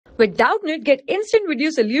With Doubtnut, get instant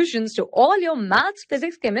video solutions to all your maths,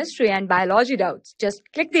 physics, chemistry, and biology doubts. Just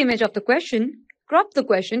click the image of the question, crop the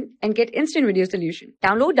question, and get instant video solution.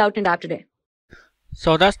 Download Doubtnut app today.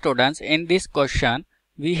 So the students, in this question,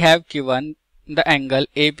 we have given the angle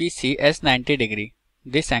ABC as 90 degree.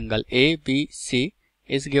 This angle ABC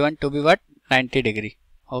is given to be what? 90 degree.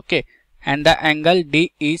 Okay. And the angle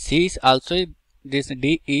DEC is also, this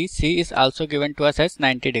DEC is also given to us as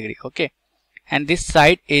 90 degree. Okay. And this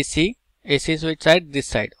side AC is which side? This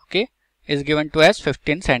side. Okay. Is given to us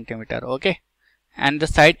 15 centimeter. Okay. And the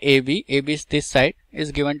side AB is this side,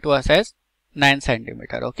 is given to us as 9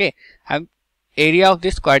 centimeter. Okay. And area of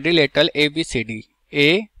this quadrilateral ABCD,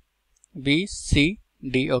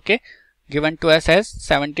 okay, given to us as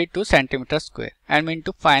 72 centimeter square, and we need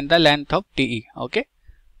to find the length of DE. Okay.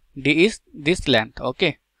 D is this length.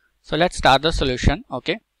 Okay. So let's start the solution.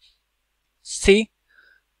 Okay. See,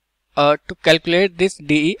 to calculate this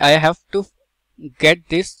DE, I have to get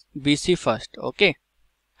this BC first. Okay.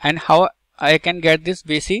 And how I can get this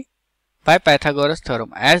BC? By Pythagoras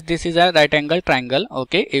theorem. As this is a right angle triangle,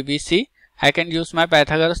 okay, ABC, I can use my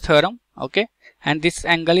Pythagoras theorem. Okay. And this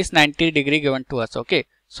angle is 90 degree given to us. Okay.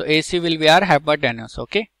 So AC will be our hypotenuse.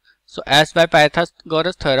 Okay. So as by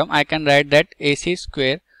Pythagoras theorem, I can write that AC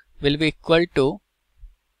square will be equal to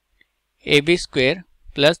AB square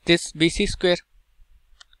plus this BC square.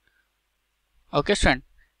 Okay, student.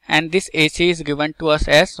 And this AC is given to us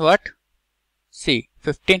as what? C,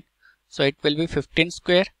 15. So it will be 15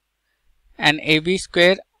 square. And AB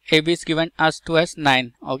square, AB is given us to as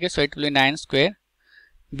 9. Okay, so it will be 9 square.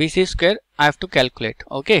 BC square I have to calculate.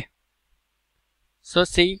 Okay. So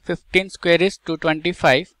see, 15 square is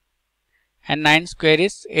 225 and 9 square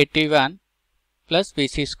is 81 plus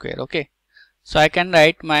BC square. Okay. So I can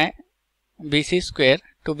write my BC square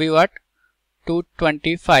to be what?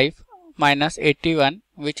 225 minus 81,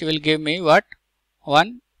 which will give me what?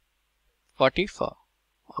 144.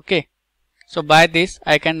 Okay. So by this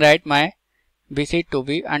I can write my BC to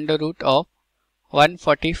be under root of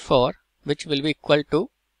 144, which will be equal to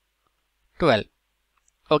 12.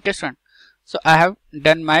 Okay, student. So I have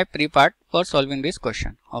done my pre-part for solving this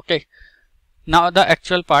question. Okay. Now the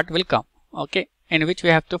actual part will come. Okay. In which we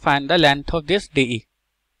have to find the length of this DE.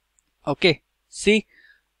 Okay. See,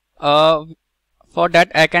 for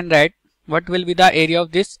that I can write what will be the area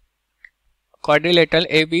of this quadrilateral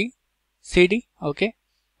ABCD. Okay.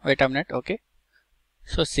 Wait a minute. Okay.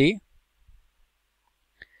 So see,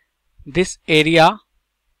 this area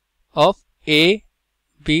of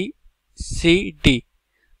ABCD,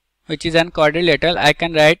 which is an quadrilateral, I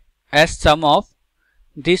can write as sum of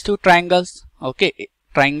these two triangles. Okay.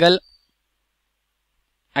 Triangle,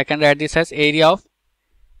 I can write this as area of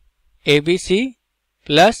ABC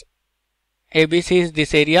plus ABC is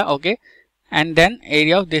this area. Okay. And then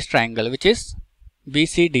area of this triangle, which is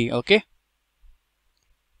BCD. Okay.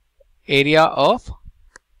 Area of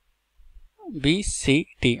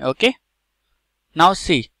BCD. Okay. Now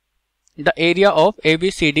see, the area of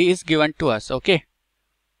ABCD is given to us. Okay.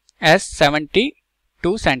 As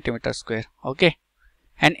 72 centimeter square. Okay.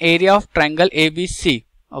 And area of triangle ABC.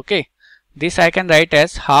 Okay. This I can write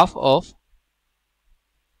as half of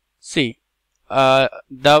C.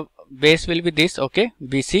 The base will be this. Okay.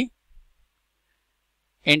 BC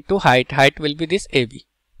into height. Height will be this AB.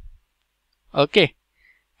 Okay.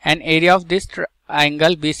 And area of this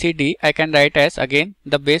triangle BCD I can write as, again,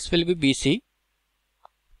 the base will be BC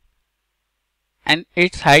and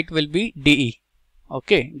its height will be DE.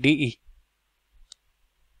 Okay, DE.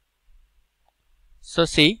 So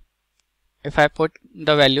see, if I put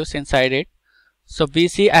the values inside it, so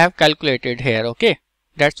BC I have calculated here. Okay,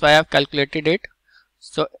 that's why I have calculated it.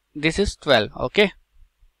 So this is 12. Okay.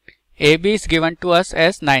 AB is given to us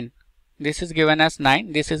as 9. This is given as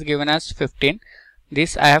 9. This is given as 15.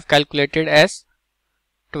 This I have calculated as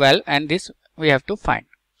 12, and this we have to find.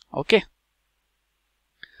 Okay.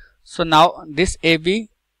 So now this AB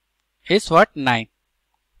is what? 9.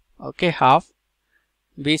 Okay, half.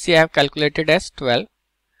 BC I have calculated as 12.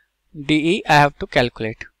 DE I have to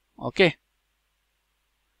calculate. Okay.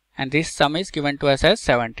 And this sum is given to us as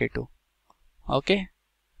 72. Okay.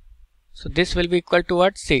 So this will be equal to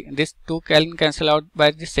what? See, this 2 can cancel out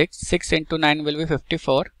by the 6. 6 into 9 will be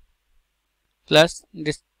 54. Plus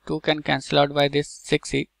this 2 can cancel out by this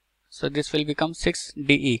 6e. So this will become 6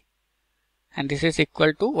 DE. And this is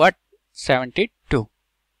equal to what? 72.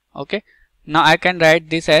 Okay. Now I can write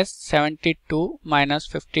this as 72 minus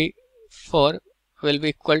 54 will be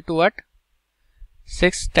equal to what?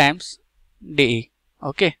 6 times DE.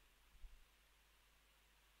 Okay.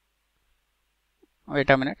 Wait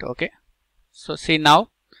a minute. Okay. So see, now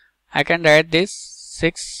I can write this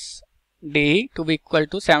 6 DE to be equal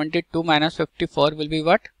to 72 minus 54 will be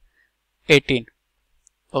what? 18.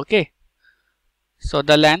 Okay. So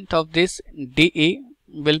the length of this DE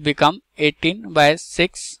will become 18 by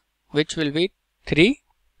 6, which will be 3,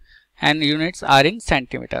 and units are in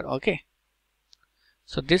centimeter. Okay.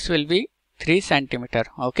 So this will be 3 centimeter.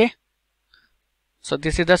 Okay. So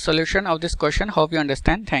this is the solution of this question. Hope you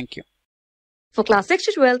understand. Thank you. For class 6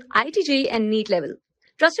 to 12, IIT JEE and NEET level.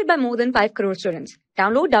 Trusted by more than 5 crore students.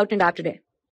 Download Doubtnut app today.